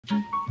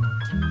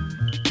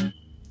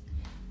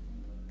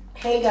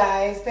Hey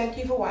guys, thank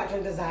you for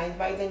watching Designs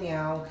by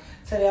Danielle.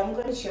 Today I'm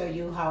going to show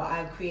you how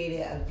I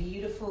created a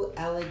beautiful,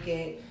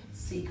 elegant,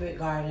 secret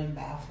garden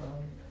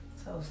bathroom.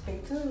 So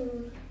stay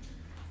tuned.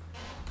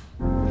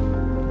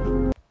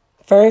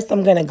 First,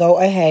 I'm going to go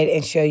ahead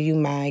and show you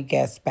my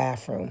guest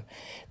bathroom.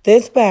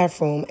 This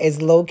bathroom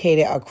is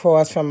located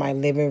across from my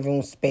living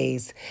room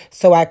space,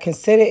 so I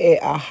consider it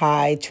a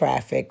high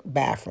traffic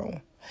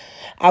bathroom.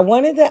 I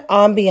wanted the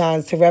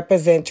ambiance to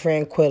represent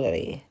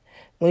tranquility.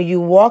 When you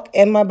walk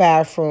in my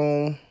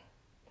bathroom,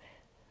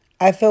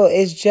 I feel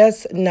it's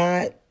just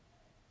not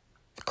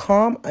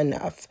calm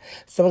enough.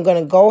 So I'm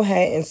going to go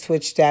ahead and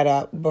switch that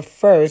up. But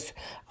first,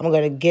 I'm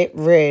going to get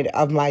rid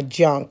of my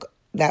junk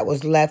that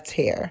was left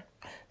here.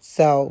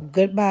 So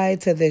goodbye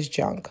to this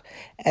junk.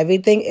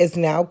 Everything is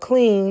now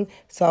clean.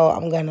 So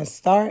I'm going to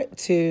start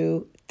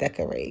to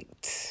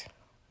decorate.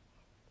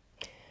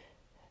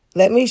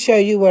 Let me show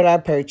you what I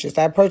purchased.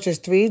 I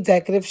purchased 3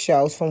 decorative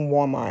shelves from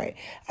Walmart.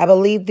 I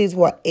believe these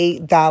were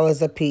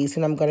 $8 a piece,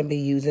 and I'm going to be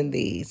using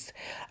these.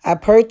 I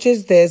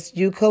purchased this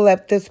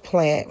eucalyptus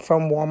plant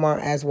from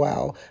Walmart as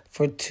well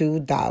for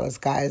 $2,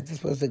 guys.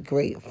 This was a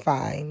great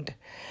find.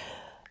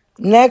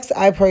 Next,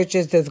 I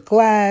purchased this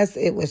glass.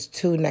 It was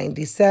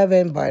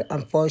 $2.97, but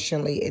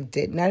unfortunately, it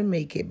did not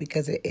make it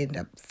because it ended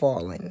up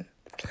falling.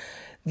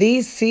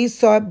 These sea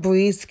salt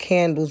breeze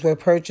candles were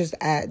purchased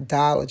at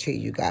Dollar Tree,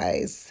 you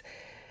guys.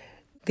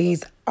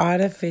 These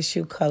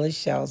artificial color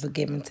shells were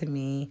given to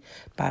me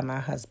by my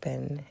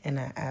husband, and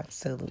I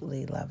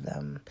absolutely love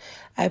them.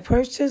 I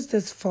purchased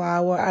this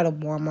flower out of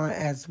Walmart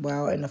as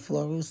well in the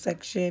floral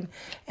section,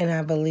 and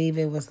I believe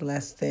it was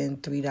less than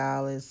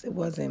 $3. It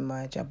wasn't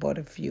much. I bought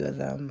a few of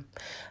them.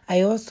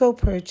 I also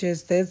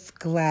purchased this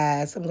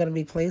glass. I'm going to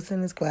be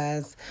placing this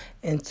glass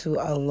into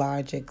a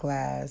larger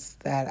glass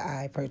that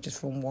I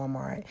purchased from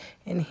Walmart.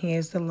 And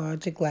here's the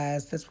larger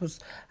glass. This was,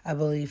 I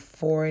believe,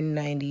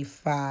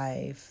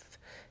 $4.95.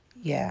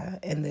 Yeah,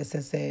 and this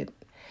is it.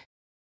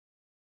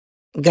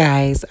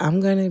 Guys, I'm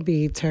going to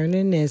be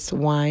turning this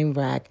wine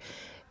rack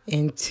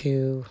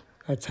into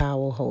a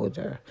towel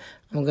holder.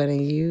 I'm going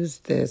to use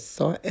this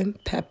salt and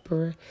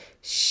pepper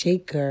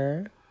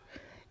shaker,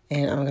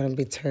 and I'm going to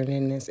be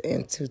turning this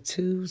into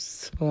 2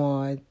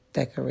 small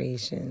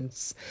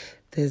decorations.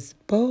 This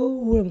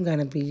bowl I'm going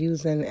to be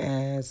using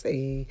as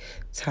a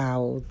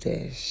towel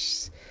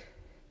dish.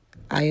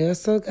 I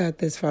also got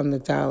this from the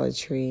Dollar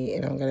Tree,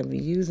 and I'm going to be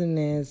using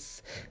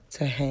this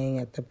to hang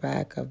at the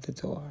back of the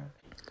door.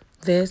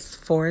 This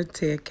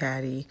 4-tier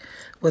caddy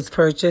was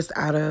purchased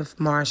out of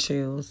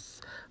Marshall's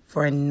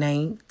for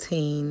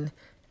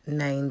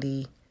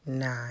 $19.99.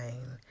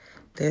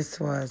 This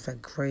was a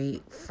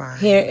great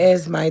find. Here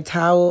is my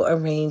towel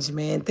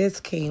arrangement. This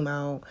came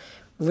out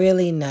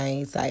really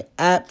nice. I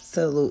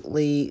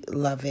absolutely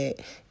love it,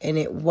 and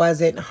it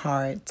wasn't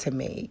hard to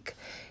make.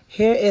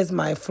 Here is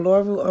my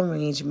floral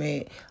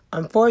arrangement.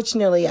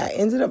 Unfortunately, I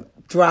ended up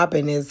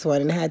dropping this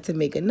one and had to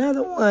make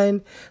another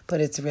one,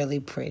 but it's really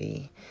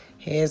pretty.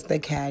 Here's the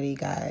caddy,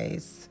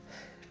 guys.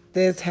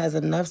 This has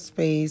enough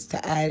space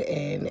to add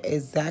in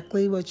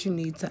exactly what you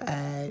need to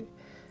add.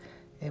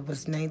 It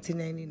was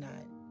 $19.99.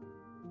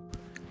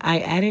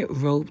 I added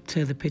rope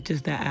to the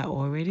pictures that I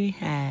already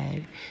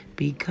had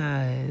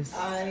because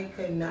I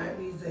could not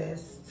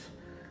resist.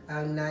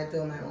 I'm not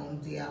doing my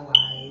own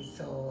DIY.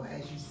 So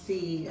as you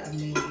see, I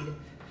made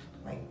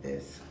like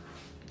this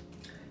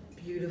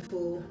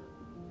beautiful,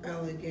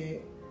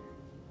 elegant,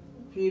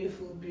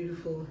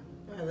 beautiful,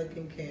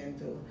 elegant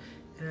candle.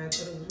 And I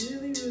thought it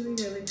was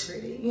really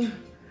pretty.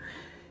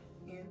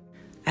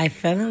 I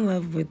fell in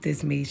love with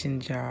this mason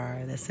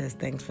jar that says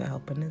thanks for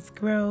helping us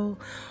grow.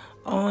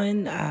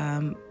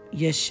 On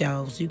your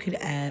shelves, you could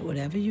add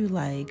whatever you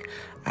like.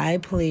 I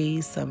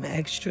placed some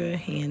extra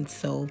hand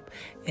soap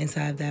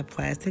inside that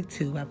plastic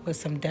tube. I put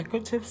some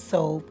decorative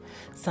soap,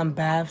 some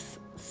bath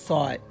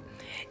salt,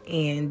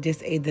 and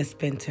just a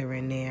dispenser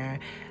in there.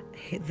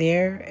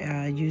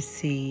 There you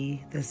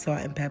see the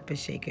salt and pepper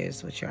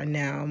shakers, which are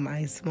now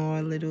my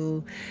small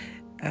little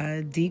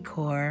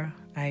decor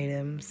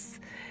items.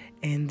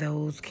 And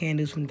those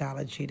candles from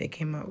Dollar Tree, they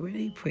came out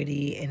really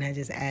pretty. And I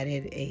just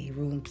added a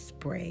room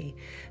spray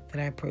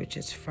that I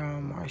purchased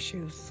from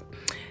Marshall's.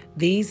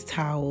 These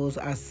towels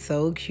are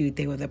so cute.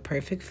 They were the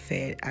perfect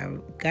fit. I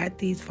got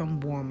these from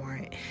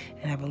Walmart,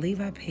 and I believe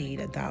I paid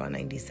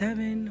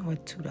 $1.97 or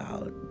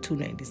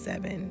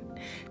 $2.97.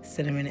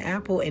 Cinnamon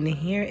apple. And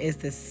here is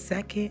the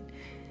second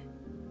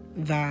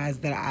vase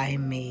that I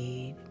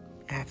made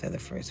after the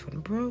first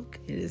one broke.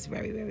 It is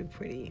very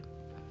pretty.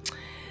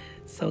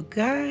 So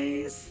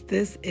guys,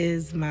 this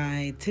is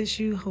my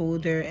tissue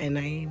holder, and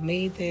I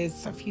made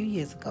this a few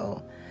years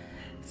ago.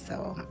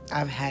 So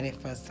I've had it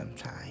for some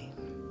time.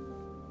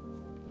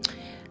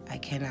 I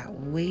cannot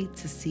wait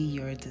to see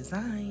your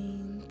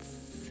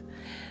designs.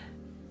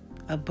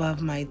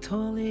 Above my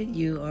toilet,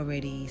 you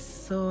already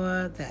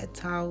saw that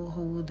towel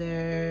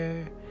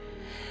holder.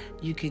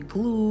 You could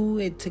glue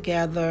it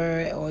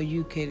together, or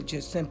you could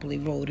just simply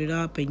roll it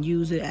up and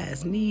use it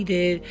as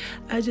needed.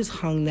 I just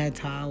hung that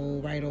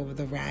towel right over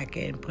the rack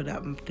and put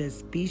up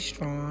this Be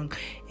Strong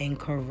and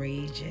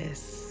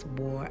Courageous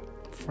war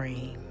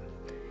frame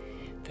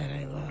that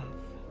I love.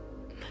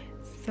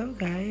 So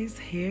guys,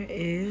 here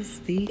is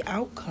the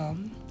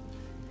outcome.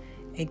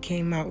 It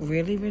came out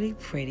really, really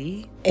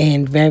pretty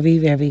and very,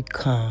 very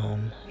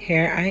calm.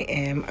 Here I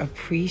am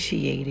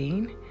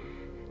appreciating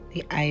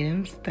the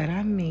items that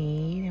I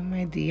made in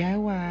my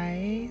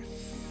DIYs.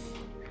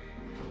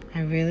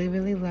 I really,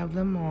 really love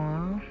them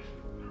all.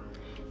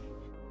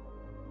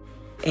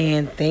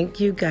 And thank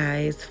you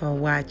guys for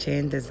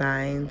watching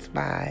Designs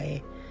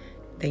by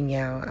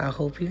Danielle. I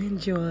hope you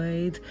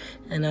enjoyed,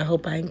 and I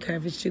hope I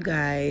encouraged you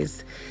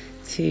guys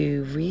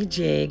to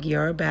rejig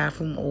your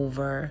bathroom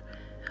over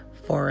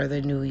for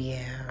the new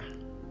year.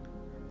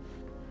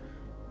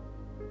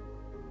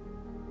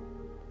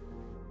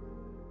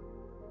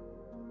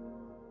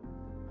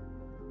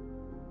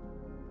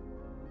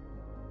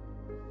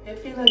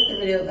 If you liked the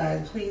video,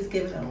 guys, please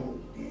give it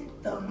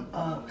a thumb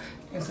up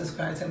and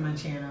subscribe to my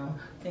channel.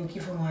 Thank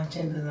you for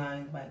watching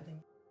Designs by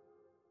Danielle.